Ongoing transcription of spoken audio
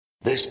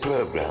This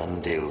program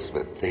deals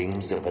with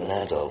themes of an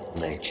adult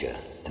nature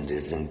and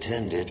is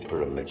intended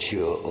for a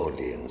mature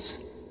audience.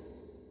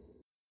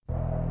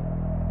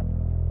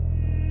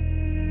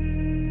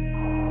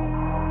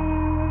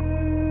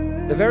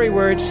 The very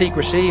word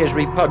secrecy is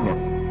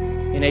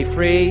repugnant in a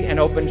free and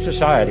open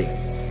society.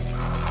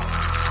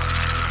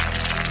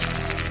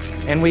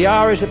 And we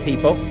are, as a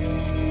people,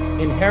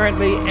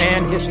 inherently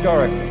and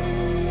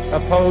historically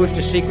opposed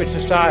to secret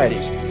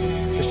societies,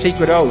 to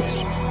secret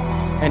oaths,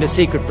 and to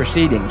secret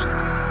proceedings.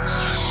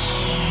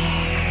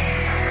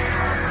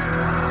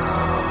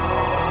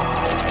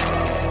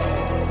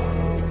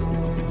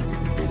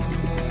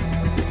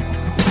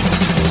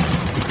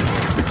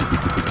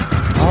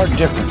 Our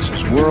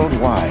differences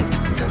worldwide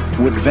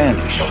would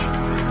vanish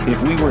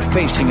if we were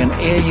facing an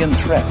alien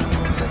threat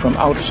from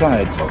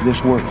outside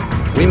this world.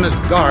 We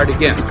must guard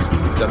against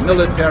the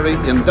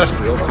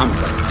military-industrial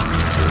complex.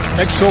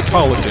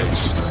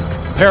 Exopolitics,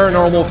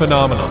 paranormal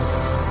phenomena,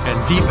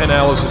 and deep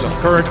analysis of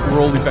current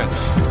world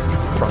events.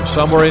 From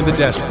somewhere in the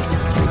desert,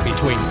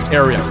 between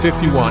Area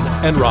 51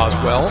 and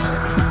Roswell,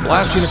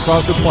 blasting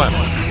across the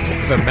planet,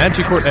 the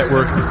Manticore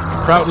Network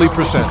proudly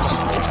presents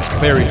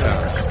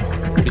Veritas,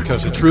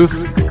 because the truth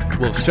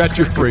will set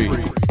you free.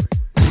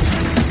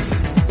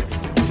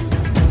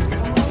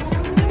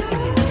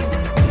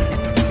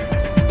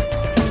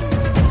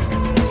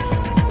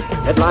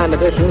 Headline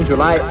edition,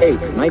 July 8,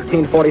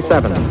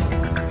 1947.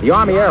 The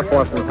Army Air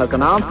Forces has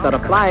announced that a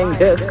flying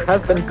disc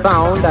has been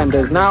found and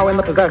is now in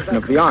the possession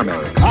of the Army.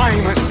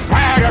 I'm as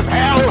mad as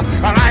hell,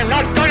 and I'm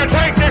not going to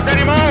take this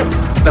anymore!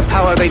 The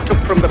power they took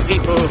from the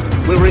people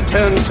will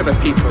return to the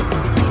people.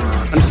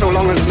 And so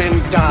long as men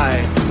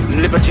die,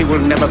 liberty will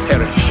never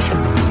perish.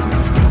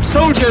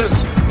 Soldiers,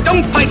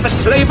 don't fight for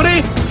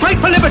slavery, fight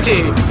for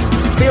liberty!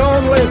 The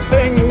only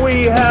thing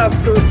we have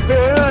to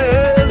fear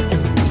is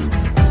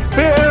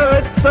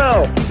fear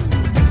itself.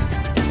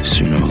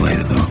 Sooner or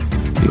later, though,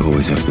 you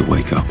always have to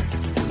wake up.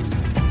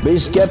 Be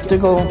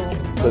skeptical,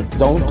 but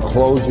don't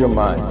close your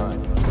mind.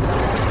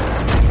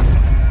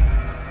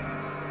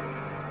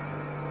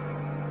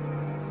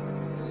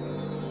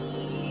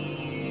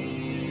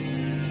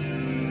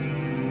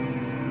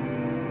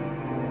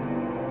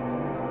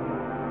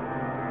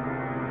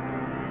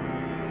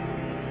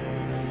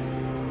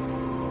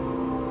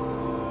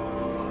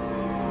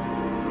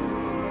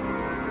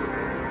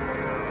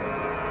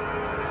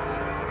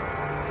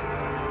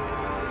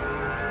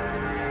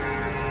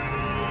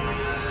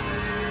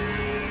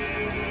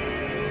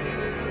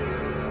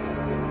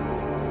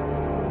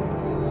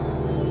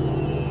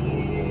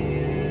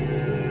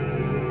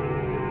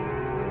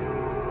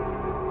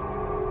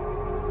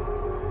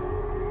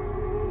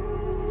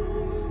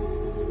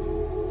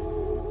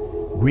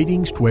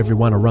 Greetings to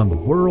everyone around the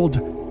world,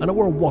 and a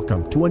warm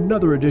welcome to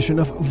another edition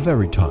of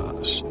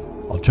Veritas,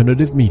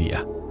 alternative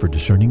media for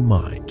discerning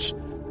minds.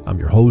 I'm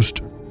your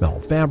host, Mel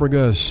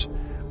Fabregas,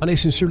 and I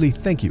sincerely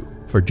thank you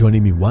for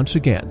joining me once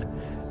again.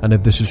 And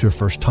if this is your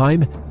first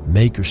time,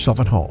 make yourself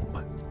at home.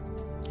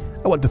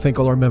 I want to thank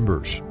all our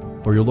members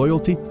for your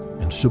loyalty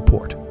and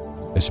support,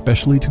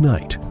 especially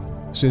tonight,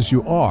 since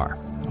you are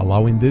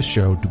allowing this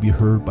show to be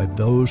heard by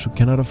those who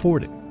cannot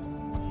afford it.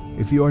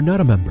 If you are not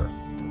a member,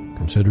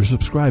 consider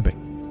subscribing.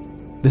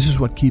 This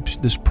is what keeps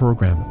this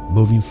program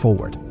moving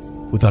forward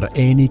without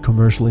any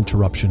commercial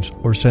interruptions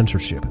or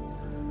censorship.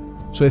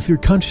 So if your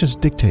conscience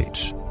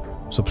dictates,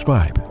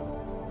 subscribe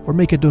or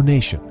make a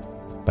donation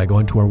by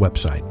going to our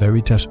website,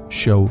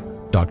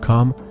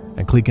 veritasshow.com,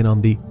 and clicking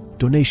on the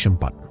donation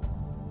button.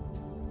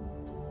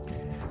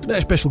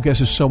 Tonight's special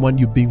guest is someone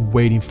you've been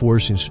waiting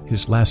for since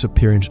his last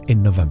appearance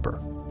in November.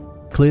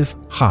 Clif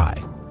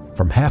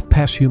from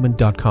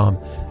halfpasthuman.com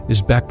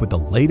is back with the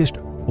latest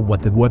of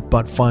what the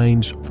webbot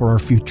finds for our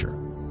future.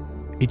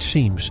 It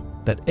seems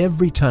that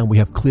every time we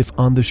have Clif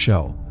on the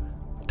show,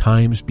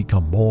 times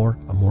become more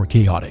and more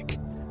chaotic.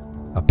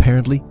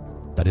 Apparently,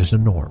 that is the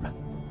norm.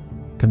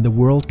 Can the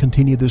world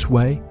continue this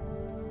way?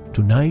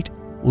 Tonight,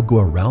 we'll go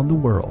around the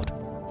world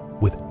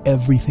with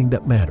everything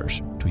that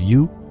matters to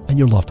you and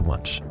your loved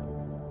ones.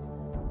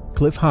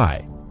 Clif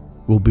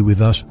will be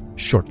with us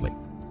shortly.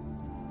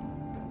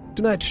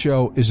 Tonight's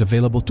show is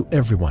available to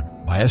everyone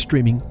via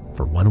streaming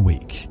for 1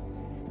 week.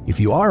 If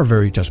you are a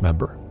Veritas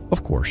member,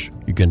 of course,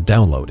 you can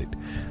download it.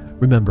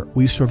 Remember,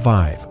 we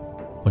survive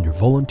on your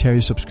voluntary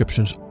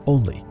subscriptions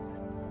only.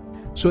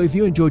 So if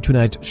you enjoyed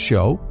tonight's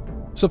show,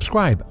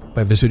 subscribe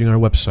by visiting our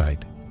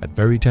website at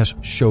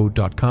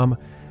veritasshow.com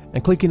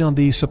and clicking on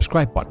the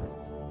subscribe button.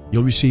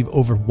 You'll receive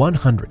over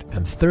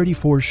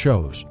 134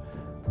 shows,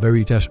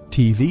 Veritas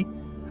TV,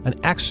 and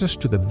access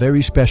to the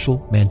very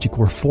special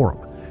Manticore Forum,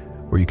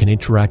 where you can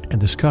interact and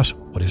discuss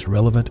what is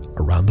relevant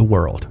around the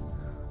world.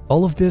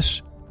 All of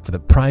this for the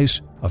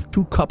price of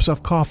 2 cups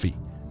of coffee,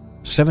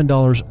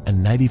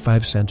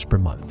 $7.95 per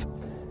month.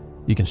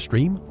 You can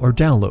stream or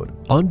download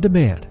on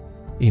demand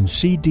in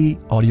CD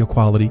audio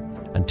quality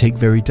and take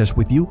Veritas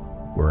with you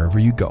wherever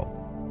you go.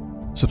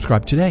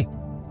 Subscribe today.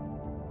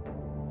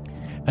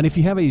 And if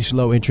you have a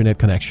slow internet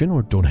connection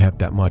or don't have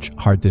that much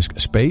hard disk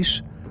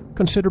space,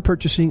 consider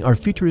purchasing our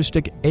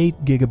futuristic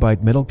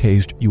 8GB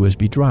metal-cased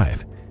USB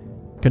drive,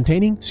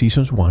 containing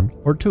Seasons 1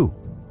 or 2,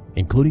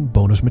 including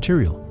bonus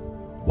material.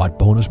 What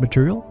bonus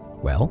material?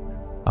 Well,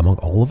 among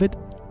all of it,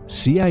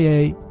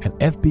 CIA and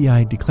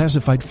FBI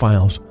declassified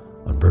files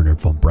on Werner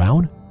von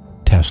Braun,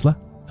 Tesla,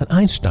 and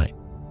Einstein.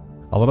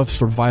 A lot of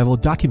survival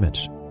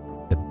documents,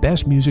 the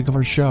best music of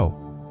our show,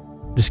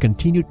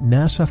 discontinued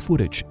NASA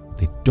footage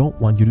they don't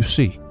want you to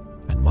see,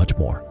 and much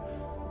more.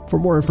 For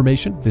more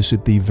information,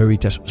 visit the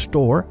Veritas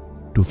store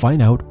to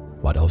find out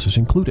what else is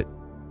included.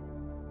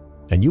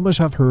 And you must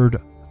have heard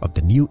of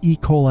the new E.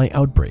 coli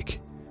outbreak.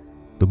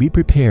 To be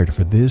prepared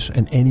for this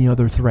and any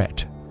other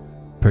threat,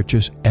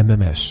 purchase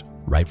MMS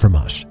right from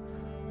us.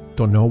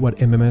 Don't know what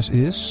MMS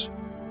is?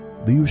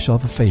 Do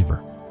yourself a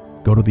favor.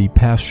 Go to the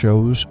past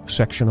shows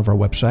section of our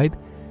website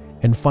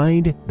and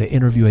find the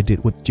interview I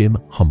did with Jim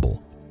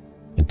Humble,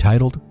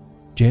 entitled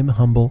Jim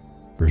Humble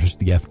versus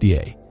the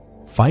FDA.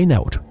 Find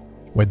out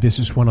why this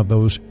is one of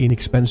those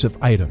inexpensive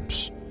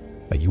items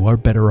that you are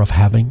better off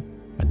having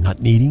and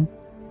not needing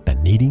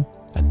than needing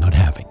and not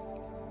having.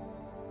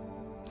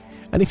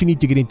 And if you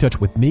need to get in touch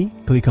with me,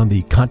 click on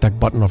the contact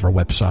button of our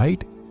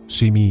website,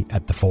 see me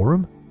at the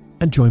forum,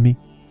 and join me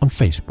on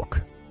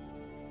Facebook.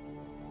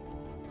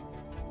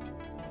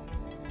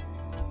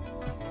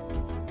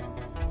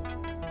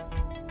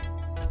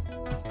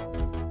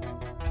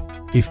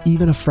 If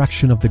even a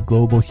fraction of the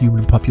global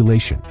human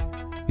population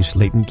is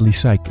latently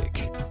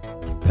psychic,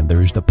 then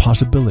there is the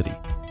possibility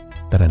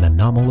that an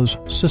anomalous,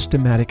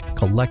 systematic,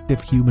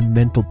 collective human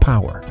mental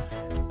power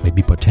may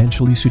be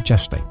potentially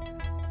suggesting,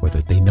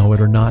 whether they know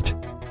it or not,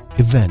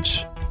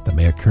 events that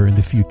may occur in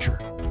the future.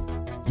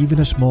 Even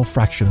a small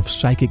fraction of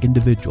psychic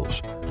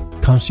individuals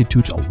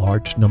constitutes a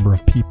large number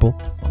of people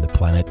on the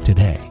planet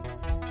today.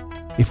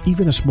 If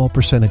even a small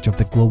percentage of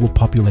the global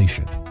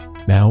population,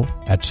 now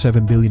at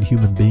 7 billion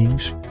human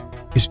beings,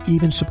 is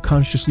even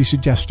subconsciously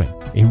suggesting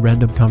in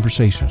random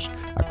conversations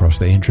across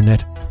the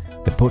internet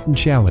the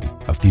potentiality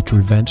of future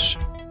events,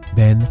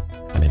 then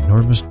an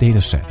enormous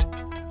data set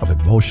of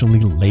emotionally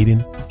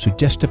laden,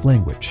 suggestive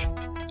language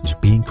is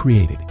being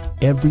created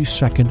every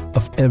second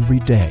of every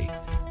day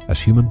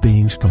as human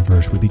beings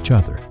converse with each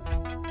other.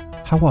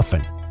 How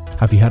often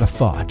have you had a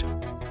thought,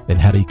 then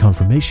had a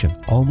confirmation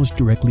almost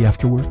directly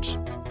afterwards?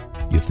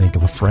 You think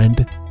of a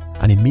friend,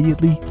 and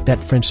immediately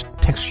that friend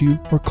texts you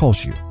or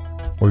calls you,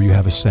 or you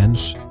have a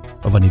sense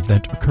of an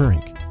event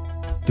occurring,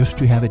 just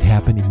to have it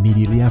happen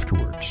immediately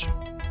afterwards.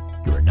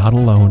 You are not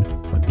alone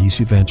when these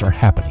events are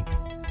happening,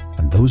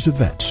 and those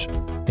events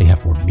may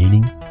have more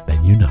meaning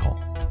than you know.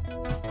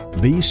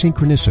 These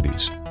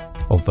synchronicities,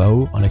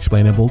 although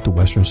unexplainable to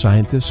Western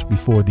scientists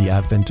before the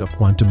advent of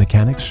quantum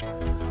mechanics,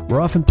 were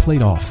often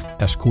played off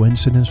as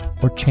coincidence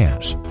or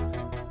chance.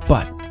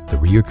 But the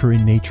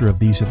recurring nature of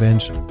these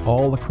events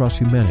all across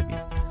humanity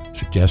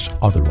suggests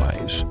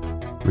otherwise.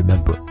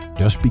 Remember,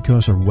 just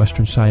because our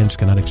Western science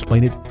cannot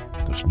explain it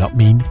does not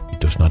mean it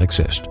does not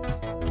exist.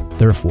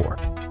 Therefore,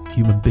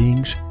 human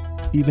beings,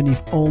 even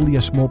if only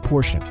a small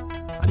portion,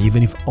 and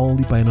even if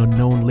only by an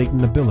unknown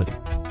latent ability,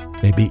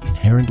 may be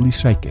inherently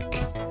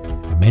psychic,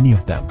 and many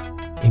of them,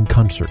 in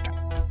concert,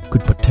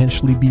 could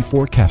potentially be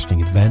forecasting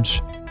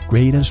events,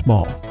 great and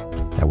small,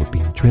 that would be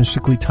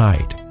intrinsically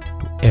tied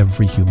to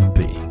every human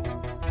being.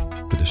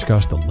 To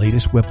discuss the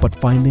latest WebBot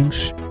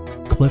findings,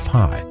 Clif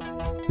High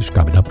is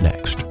coming up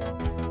next.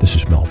 This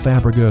is Mel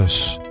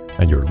Fabregas,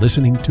 and you're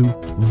listening to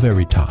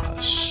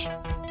Veritas.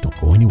 Don't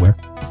go anywhere.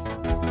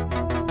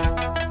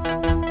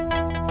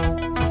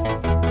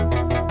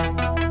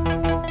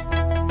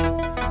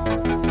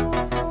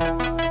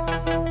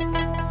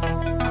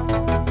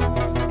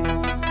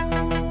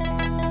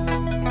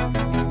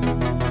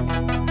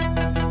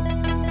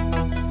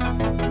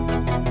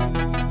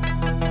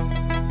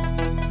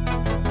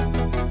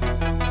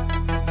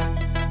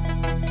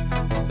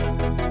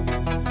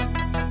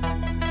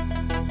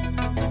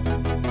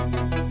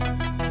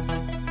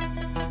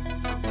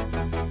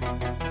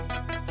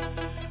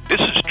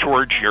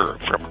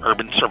 From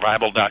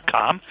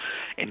urbansurvival.com,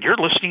 and you're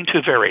listening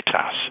to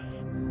Veritas.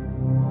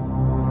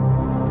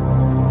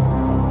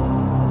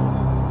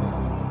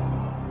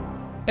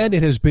 And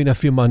it has been a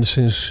few months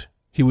since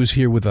he was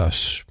here with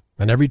us.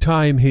 And every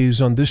time he's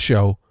on this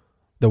show,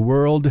 the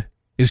world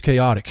is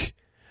chaotic.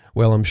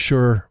 Well, I'm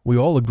sure we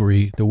all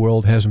agree the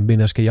world hasn't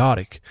been as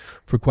chaotic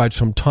for quite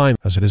some time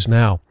as it is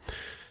now.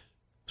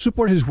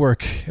 Support his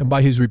work and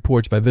buy his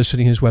reports by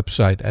visiting his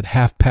website at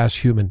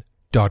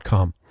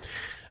halfpasthuman.com.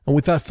 And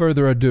without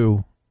further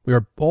ado, we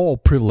are all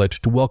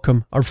privileged to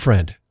welcome our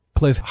friend,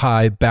 Clif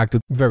High, back to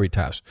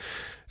Veritas.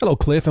 Hello,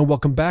 Clif, and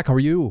welcome back. How are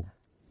you?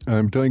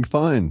 I'm doing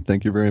fine.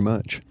 Thank you very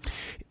much.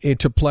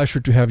 It's a pleasure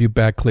to have you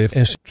back, Clif.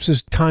 And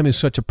since time is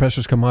such a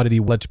precious commodity,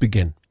 let's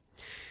begin.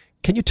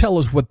 Can you tell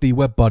us what the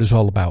WebBot is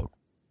all about?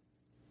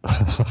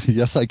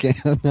 Yes, I can.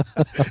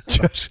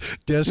 just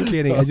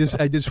kidding. I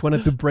just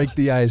wanted to break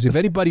the ice. If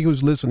anybody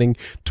who's listening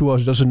to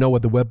us doesn't know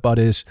what the WebBot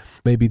is,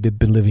 maybe they've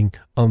been living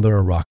under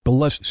a rock. But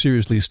let's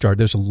seriously start.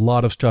 There's a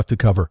lot of stuff to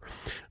cover.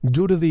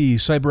 Due to the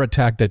cyber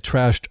attack that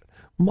trashed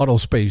model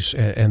space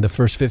and the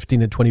first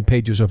 15 and 20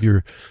 pages of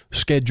your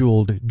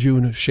scheduled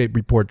June shape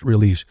report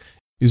release,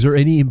 is there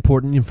any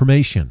important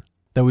information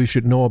that we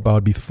should know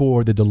about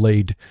before the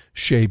delayed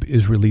shape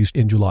is released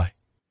in July?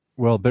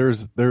 Well,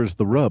 there's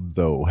the rub,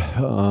 though.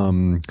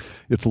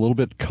 It's a little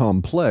bit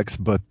complex,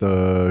 but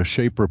the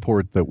shape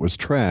report that was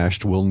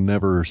trashed will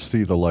never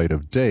see the light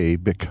of day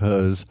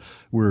because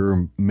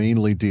we're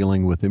mainly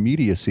dealing with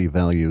immediacy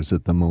values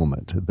at the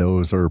moment.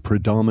 Those are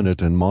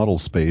predominant in model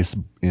space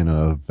in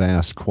a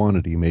vast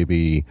quantity,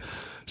 maybe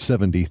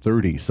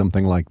 70-30,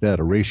 something like that,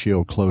 a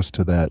ratio close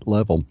to that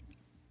level.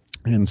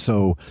 And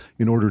so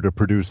in order to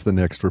produce the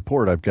next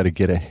report, I've got to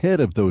get ahead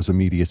of those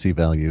immediacy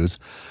values.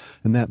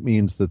 And that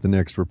means that the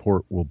next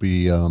report will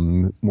be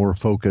more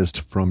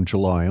focused from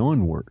July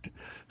onward.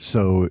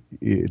 So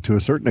to a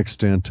certain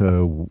extent,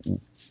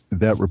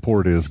 that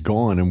report is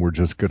gone, and we're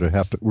just going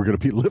to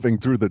be living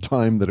through the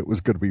time that it was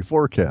going to be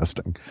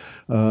forecasting.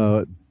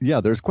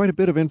 There's quite a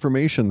bit of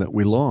information that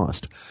we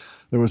lost.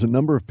 There was a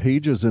number of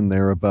pages in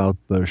there about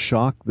the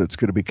shock that's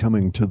going to be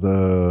coming to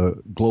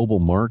the global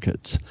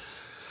markets.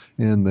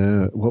 And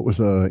what was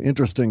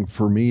interesting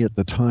for me at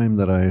the time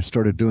that I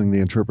started doing the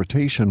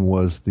interpretation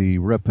was the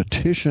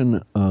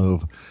repetition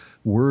of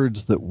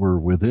words that were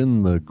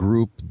within the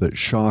group that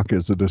shock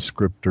is a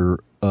descriptor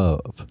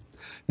of.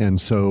 And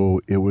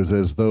so it was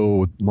as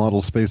though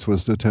model space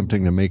was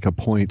attempting to make a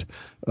point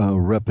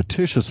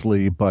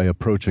repetitiously by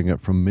approaching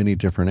it from many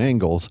different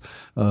angles,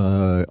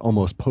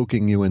 almost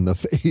poking you in the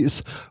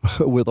face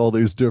with all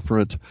these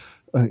different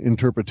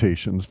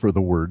interpretations for the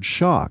word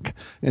shock.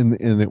 And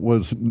it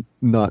was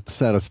not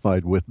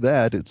satisfied with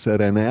that. It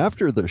said, and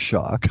after the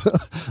shock,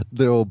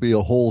 there will be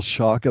a whole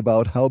shock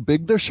about how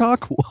big the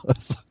shock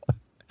was.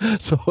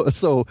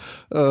 So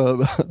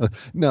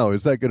now,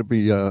 is that going to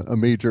be a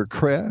major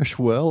crash?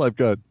 Well, I've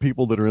got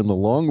people that are in the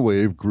long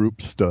wave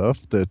group stuff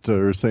that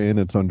are saying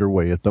it's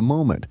underway at the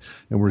moment.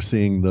 And we're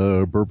seeing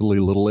the burbly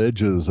little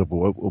edges of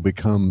what will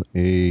become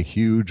a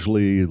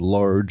hugely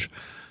large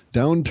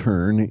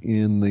downturn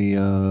in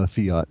the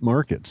fiat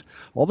markets.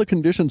 All the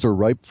conditions are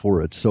ripe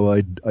for it. So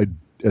I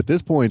at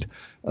this point,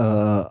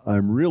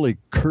 I'm really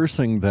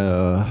cursing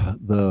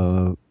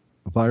the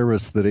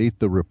virus that ate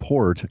the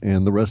report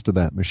and the rest of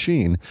that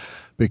machine,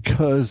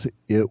 because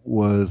it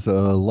was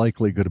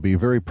likely going to be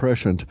very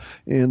prescient,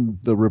 and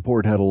the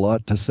report had a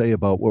lot to say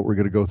about what we're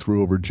going to go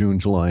through over June,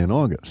 July, and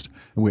August.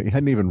 And we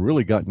hadn't even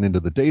really gotten into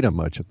the data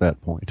much at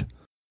that point.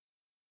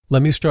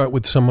 Let me start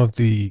with some of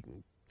the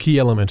key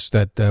elements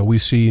that we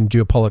see in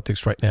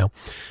geopolitics right now.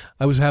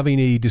 I was having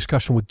a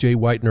discussion with Jay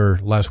Whitener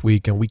last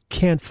week, and we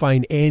can't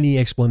find any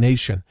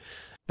explanation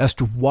as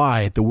to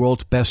why the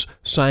world's best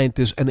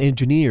scientists and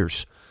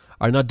engineers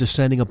are not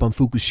descending upon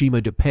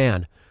Fukushima,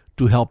 Japan,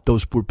 to help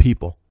those poor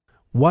people.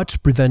 What's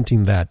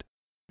preventing that?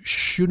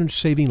 Shouldn't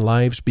saving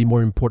lives be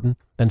more important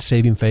than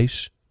saving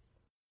face?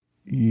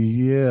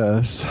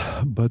 Yes,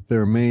 but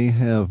there may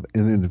have,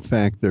 and in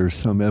fact, there's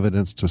some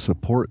evidence to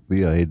support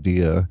the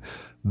idea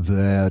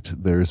that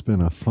there's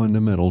been a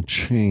fundamental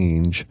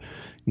change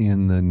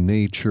in the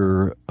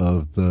nature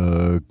of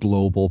the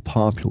global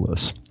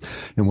populace.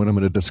 And what I'm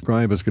going to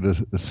describe is going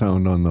to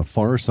sound on the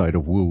far side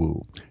of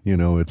woo-woo. You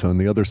know, it's on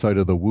the other side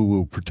of the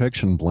woo-woo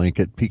protection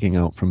blanket peeking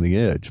out from the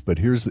edge. But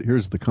here's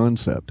the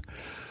concept.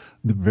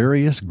 The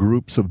various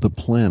groups of the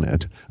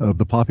planet, of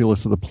the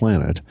populace of the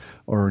planet,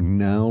 are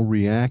now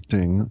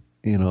reacting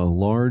in a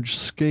large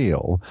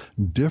scale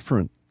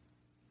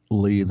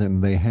differently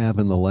than they have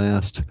in the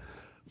last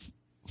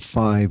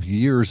 5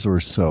 years or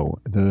so.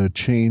 The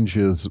change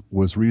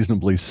was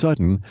reasonably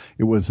sudden.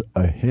 It was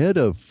ahead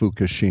of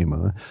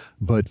Fukushima,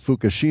 but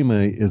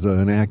Fukushima is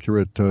an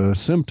accurate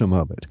symptom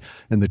of it.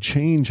 And the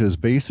change is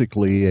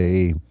basically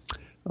a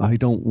I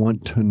don't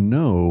want to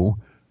know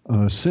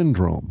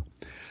syndrome.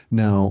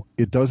 Now,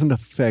 it doesn't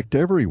affect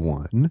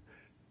everyone.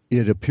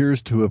 It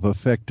appears to have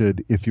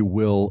affected, if you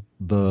will,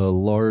 the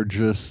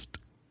largest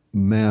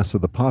mass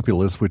of the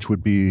populace, which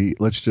would be,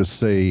 let's just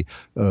say,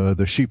 the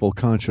sheeple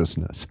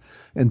consciousness.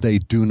 And they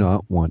do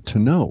not want to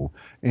know.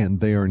 And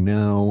they are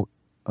now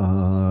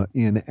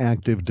in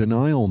active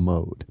denial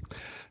mode.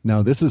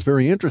 Now, this is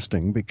very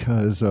interesting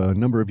because a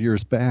number of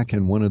years back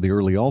in one of the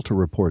early Alta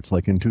reports,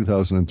 like in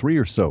 2003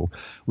 or so,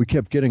 we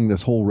kept getting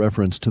this whole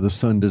reference to the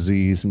sun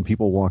disease and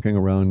people walking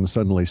around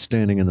suddenly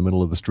standing in the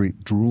middle of the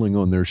street drooling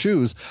on their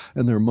shoes,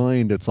 and their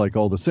mind, it's like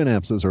all the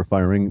synapses are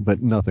firing,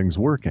 but nothing's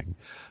working.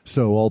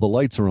 So all the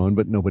lights are on,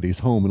 but nobody's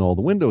home and all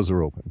the windows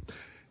are open.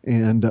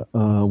 And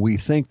we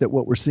think that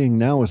what we're seeing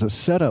now is a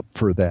setup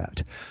for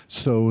that.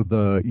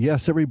 So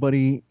yes,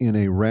 everybody in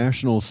a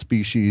rational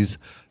species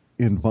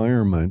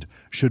environment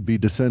should be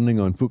descending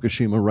on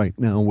Fukushima right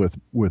now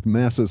with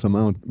massive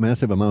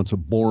amounts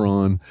of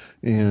boron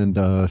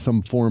and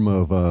some form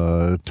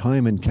of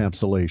time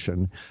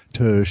encapsulation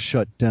to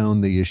shut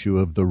down the issue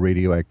of the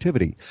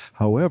radioactivity.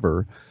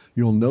 However,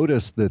 you'll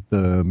notice that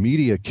the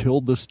media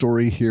killed the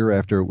story here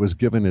after it was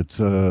given its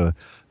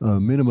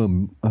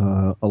minimum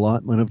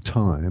allotment of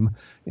time,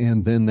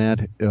 and then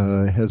that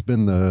has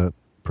been the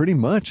pretty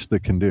much the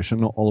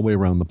condition all the way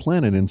around the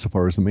planet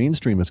insofar as the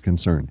mainstream is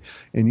concerned.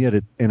 And yet,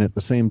 at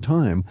the same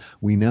time,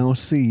 we now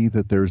see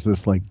that there's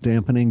this like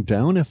dampening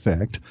down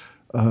effect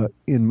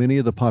in many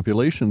of the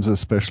populations,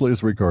 especially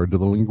as regard to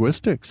the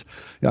linguistics.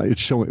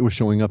 It was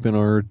showing up in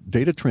our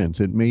data trends.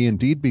 It may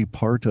indeed be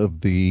part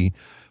of the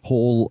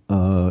whole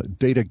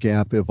data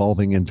gap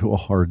evolving into a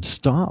hard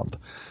stop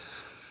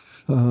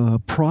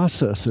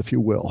process, if you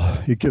will.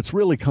 It gets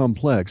really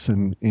complex,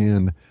 and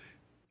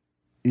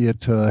it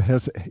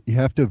you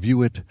have to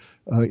view it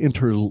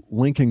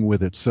interlinking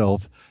with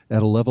itself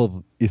at a level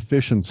of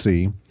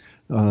efficiency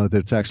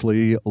that's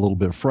actually a little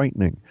bit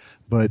frightening.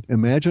 But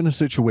imagine a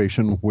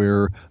situation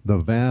where the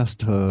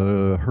vast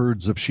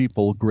herds of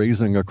sheeple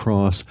grazing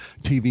across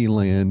TV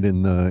land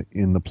in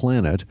the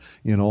planet,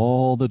 in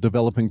all the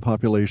developing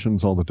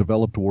populations, all the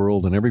developed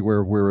world, and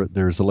everywhere where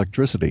there's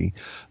electricity,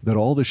 that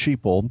all the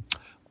sheeple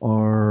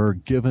are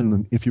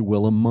given, if you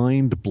will, a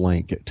mind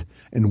blanket.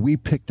 And we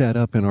pick that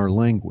up in our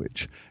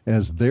language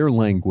as their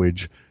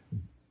language,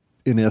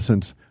 in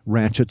essence,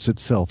 ratchets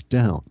itself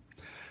down.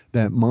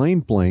 That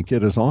mind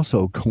blanket is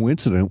also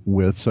coincident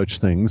with such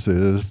things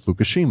as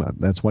Fukushima.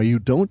 That's why you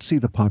don't see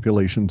the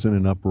populations in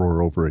an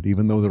uproar over it,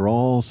 even though they're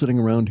all sitting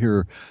around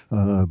here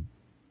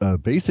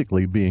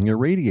basically being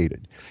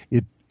irradiated.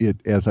 It,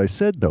 as I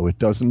said, though, it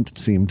doesn't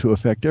seem to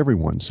affect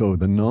everyone. So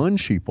the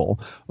non-sheeple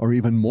are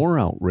even more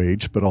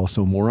outraged, but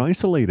also more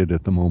isolated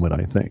at the moment,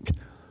 I think.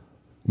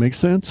 Make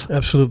sense?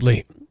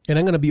 Absolutely. And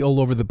I'm going to be all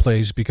over the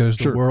place because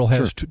the world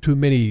has too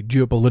many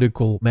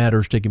geopolitical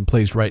matters taking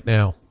place right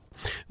now.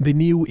 The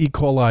new E.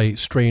 coli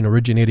strain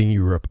originating in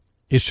Europe.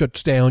 It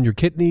shuts down your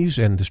kidneys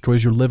and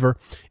destroys your liver.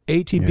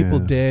 18 people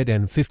dead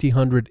and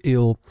 1,500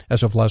 ill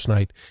as of last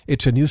night.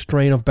 It's a new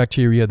strain of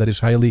bacteria that is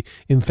highly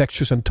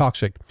infectious and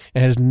toxic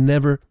and has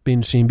never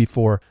been seen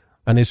before,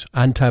 and is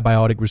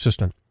antibiotic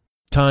resistant.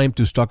 Time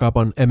to stock up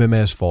on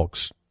MMS,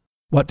 folks.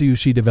 What do you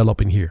see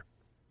developing here?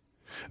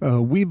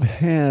 We've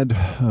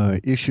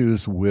had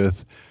issues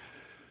with,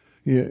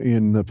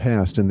 in the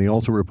past, in the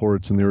Alta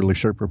reports and the early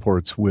SHARP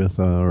reports, with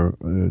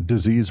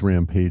disease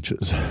rampaging.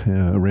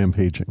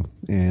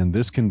 And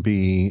this can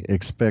be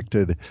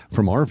expected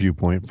from our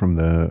viewpoint from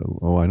the,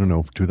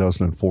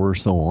 2004 or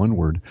so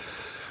onward.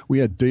 We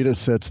had data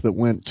sets that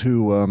went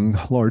to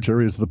large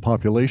areas of the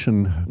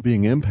population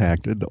being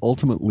impacted,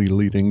 ultimately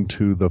leading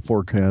to the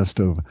forecast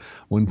of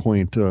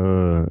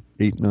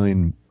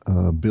 1.89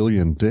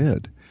 billion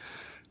dead.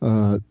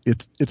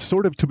 It's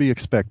sort of to be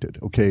expected.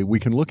 Okay, we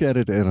can look at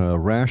it at a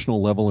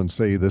rational level and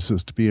say this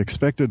is to be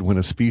expected when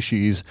a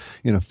species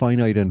in a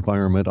finite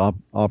environment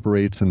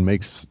operates and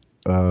makes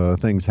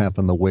things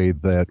happen the way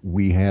that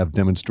we have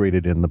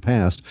demonstrated in the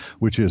past,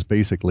 which is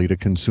basically to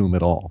consume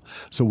it all.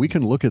 So we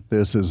can look at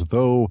this as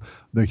though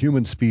the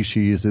human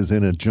species is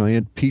in a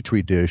giant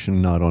petri dish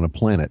and not on a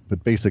planet,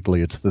 but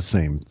basically it's the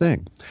same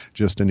thing,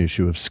 just an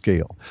issue of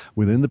scale.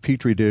 Within the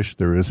petri dish,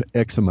 there is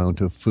X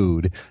amount of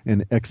food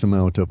and X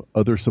amount of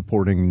other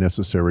supporting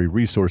necessary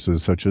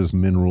resources such as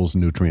minerals,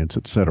 nutrients,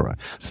 etc.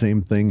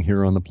 Same thing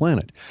here on the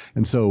planet.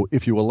 And so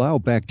if you allow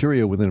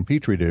bacteria within a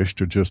petri dish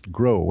to just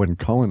grow and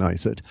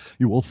colonize it,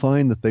 you will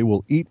find that they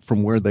will eat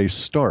from where they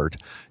start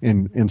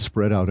and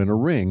spread out in a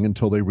ring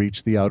until they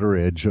reach the outer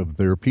edge of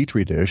their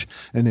petri dish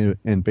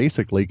and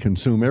basically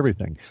consume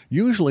everything.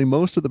 Usually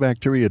most of the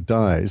bacteria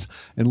dies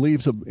and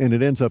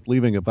it ends up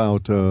leaving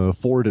about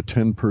 4 to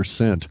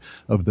 10%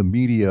 of the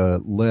media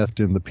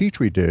left in the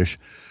petri dish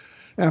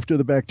after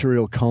the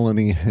bacterial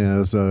colony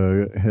has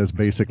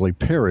basically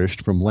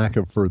perished from lack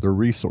of further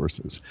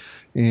resources.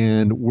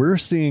 And we're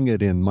seeing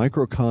it in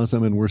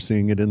microcosm and we're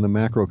seeing it in the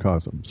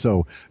macrocosm.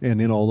 So,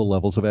 and in all the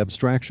levels of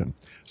abstraction.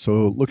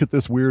 So look at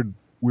this weird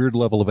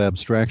level of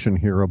abstraction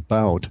here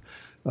about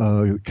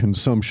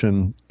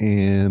consumption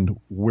and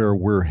where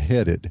we're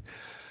headed.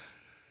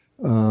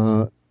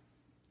 All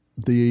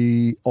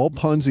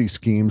Ponzi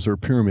schemes are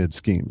pyramid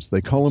schemes.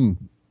 They call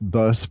them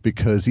thus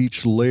because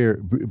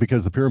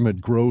the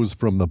pyramid grows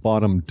from the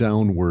bottom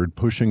downward,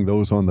 pushing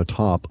those on the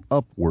top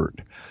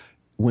upward.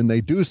 When they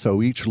do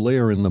so, each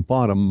layer in the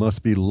bottom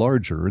must be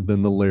larger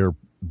than the layer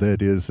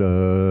that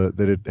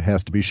it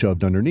has to be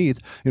shoved underneath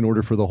in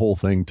order for the whole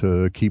thing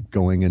to keep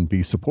going and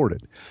be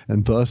supported.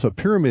 And thus a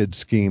pyramid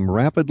scheme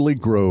rapidly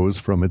grows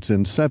from its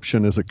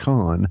inception as a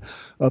con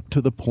up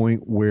to the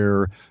point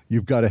where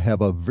you've got to have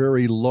a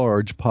very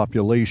large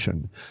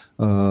population.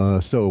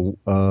 So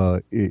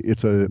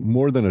it's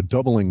more than a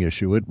doubling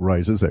issue. It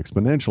rises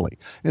exponentially.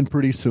 And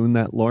pretty soon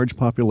that large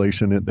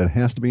population that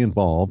has to be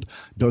involved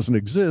doesn't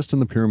exist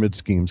and the pyramid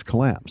schemes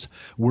collapse.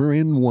 We're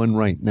in one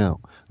right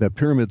now. That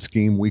pyramid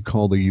scheme we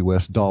call the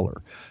U.S.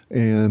 dollar.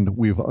 And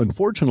we've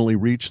unfortunately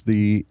reached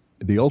the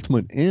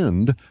ultimate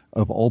end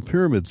of all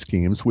pyramid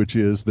schemes, which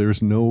is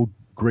there's no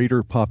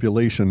greater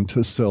population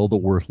to sell the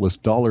worthless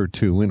dollar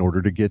to in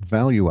order to get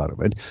value out of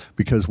it,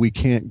 because we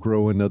can't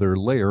grow another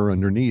layer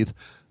underneath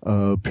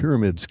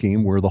pyramid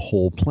scheme where the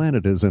whole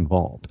planet is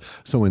involved.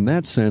 So in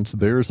that sense,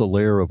 there's a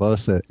layer of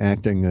us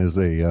acting as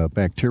a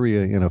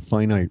bacteria in a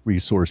finite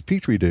resource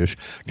petri dish,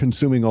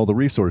 consuming all the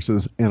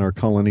resources, and our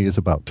colony is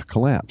about to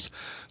collapse.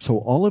 So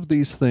all of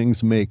these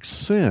things make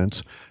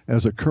sense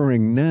as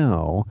occurring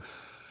now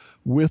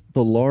with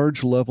the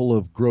large level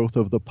of growth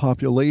of the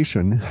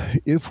population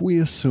if we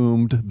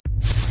assumed.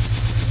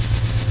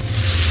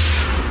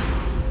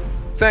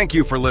 Thank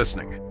you for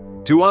listening.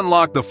 To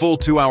unlock the full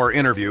 2-hour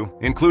interview,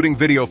 including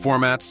video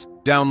formats,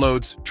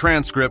 downloads,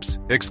 transcripts,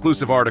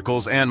 exclusive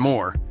articles, and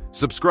more,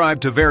 subscribe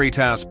to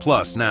Veritas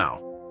Plus now.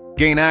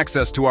 Gain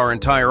access to our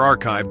entire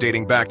archive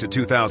dating back to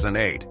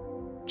 2008.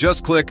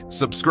 Just click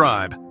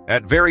subscribe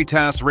at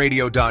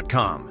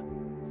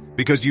veritasradio.com.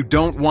 Because you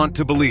don't want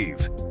to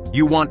believe,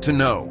 you want to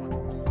know.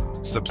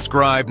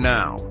 Subscribe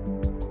now.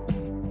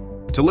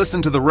 To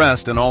listen to the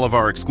rest and all of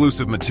our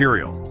exclusive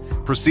material,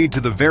 proceed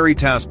to the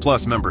Veritas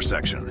Plus member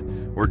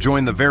section, or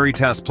join the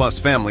Veritas Plus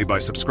family by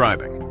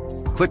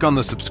subscribing. Click on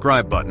the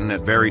subscribe button at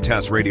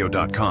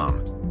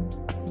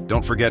veritasradio.com.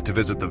 Don't forget to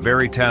visit the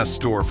Veritas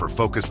store for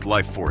focused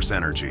life force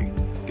energy.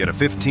 Get a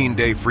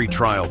 15-day free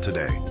trial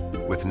today,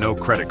 with no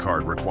credit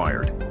card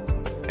required.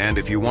 And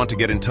if you want to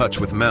get in touch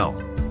with Mel,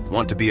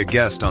 want to be a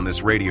guest on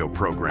this radio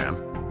program,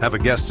 have a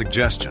guest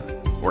suggestion,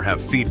 or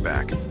have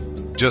feedback,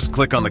 just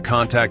click on the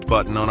contact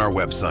button on our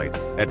website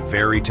at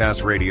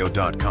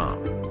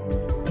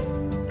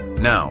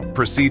veritasradio.com. Now,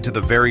 proceed to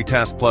the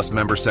Veritas Plus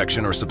member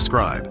section or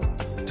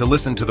subscribe to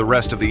listen to the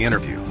rest of the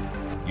interview.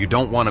 You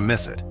don't want to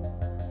miss it.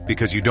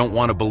 Because you don't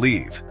want to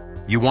believe,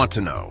 you want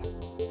to know.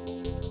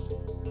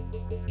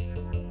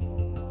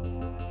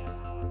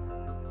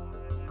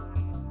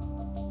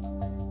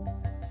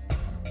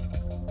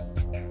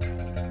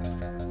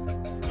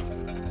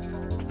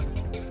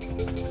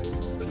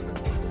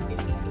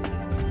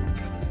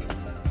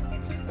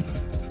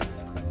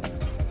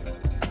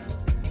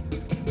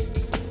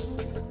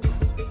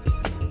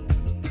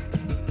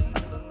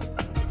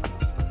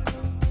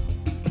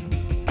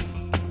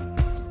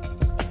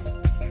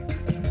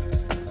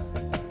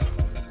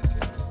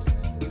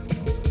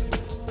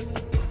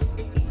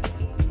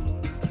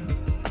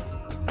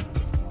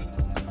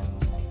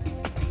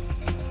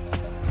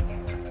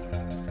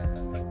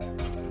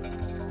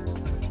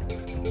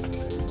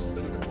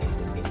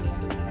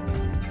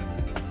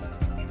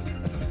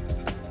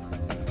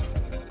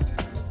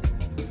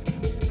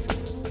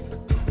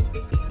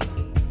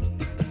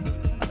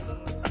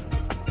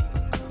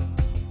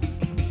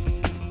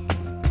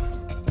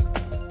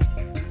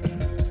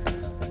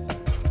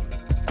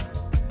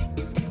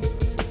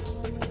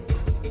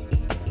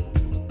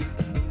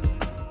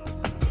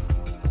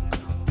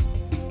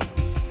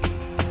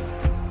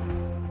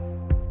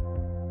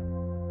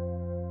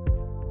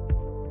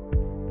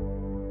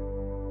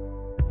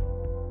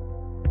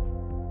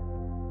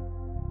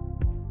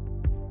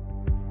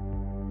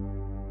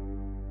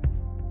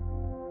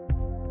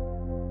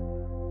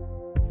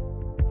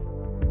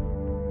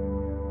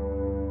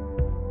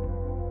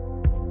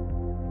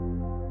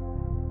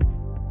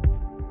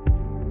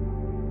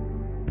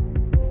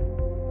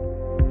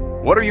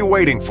 What are you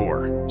waiting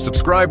for?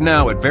 Subscribe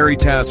now at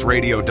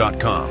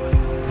veritasradio.com.